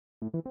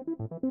Day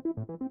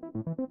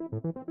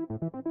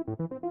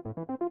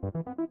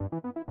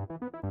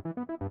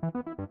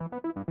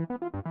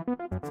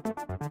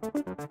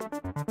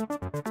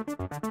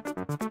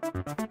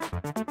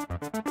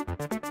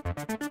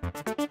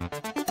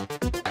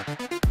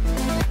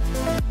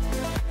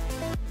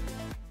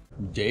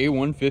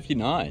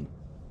 159.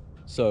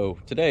 So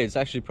today it's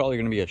actually probably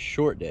going to be a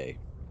short day.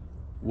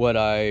 What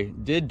I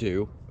did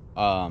do,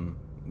 well,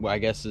 I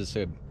guess is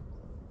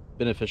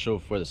beneficial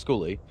for the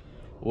Skoolie.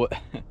 What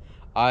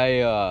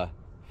I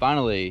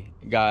finally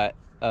got,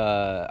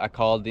 I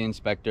called the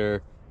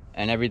inspector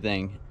and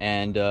everything,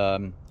 and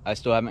I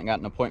still haven't got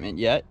an appointment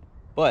yet,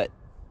 but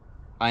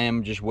I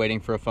am just waiting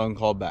for a phone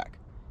call back.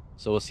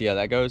 So we'll see how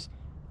that goes.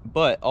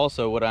 But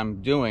also what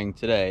I'm doing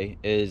today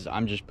is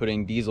I'm just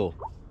putting diesel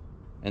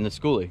in the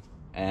Skoolie,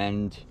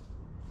 and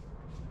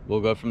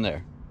we'll go from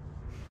there.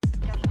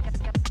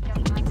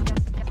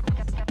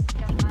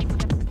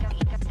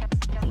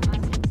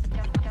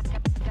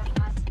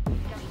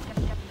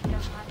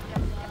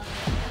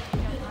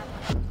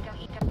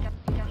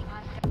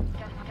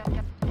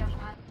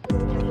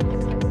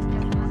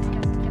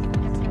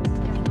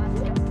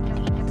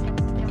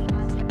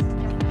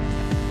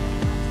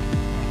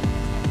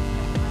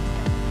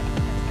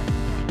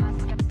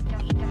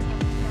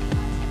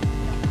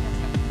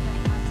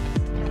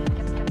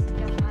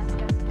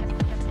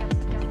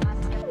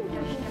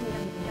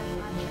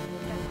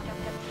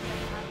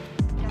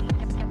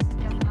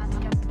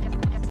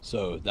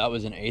 So that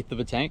was 1/8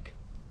 of a tank,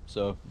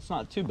 so it's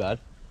not too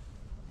bad.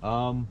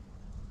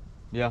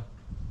 Yeah,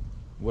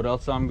 what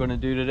else I'm going to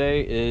do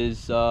today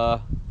is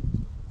for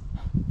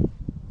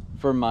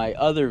my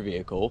other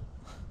vehicle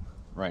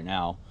right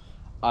now,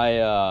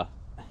 I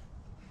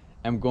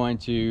am going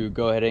to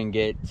go ahead and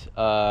get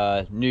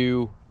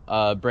new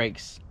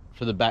brakes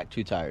for the back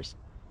 2 tires,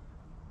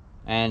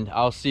 and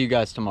I'll see you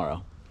guys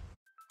tomorrow.